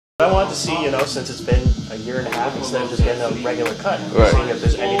I wanted to see, since it's been a year and a half, instead of just getting a regular cut, seeing if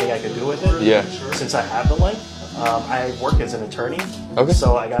there's anything I could do with it. Yeah. Since I have the length, I work as an attorney,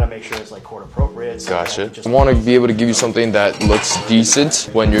 so I gotta make sure it's like court appropriate. Gotcha. I want to be able to give you something that looks decent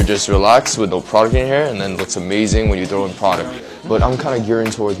when you're just relaxed with no product in your hair, and then looks amazing when you throw in product. But I'm kind of gearing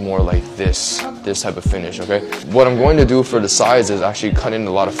towards more like this type of finish, okay? What I'm going to do for the sides is actually cut in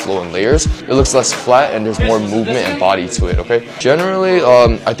a lot of flow and layers. It looks less flat and there's more movement and body to it, okay? Generally,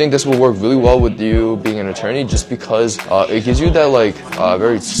 I think this will work really well with you being an attorney just because it gives you that like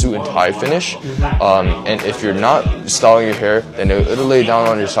very suit and tie finish. And if you're not styling your hair, then it'll lay down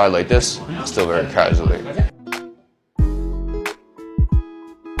on your side like this, still very casually.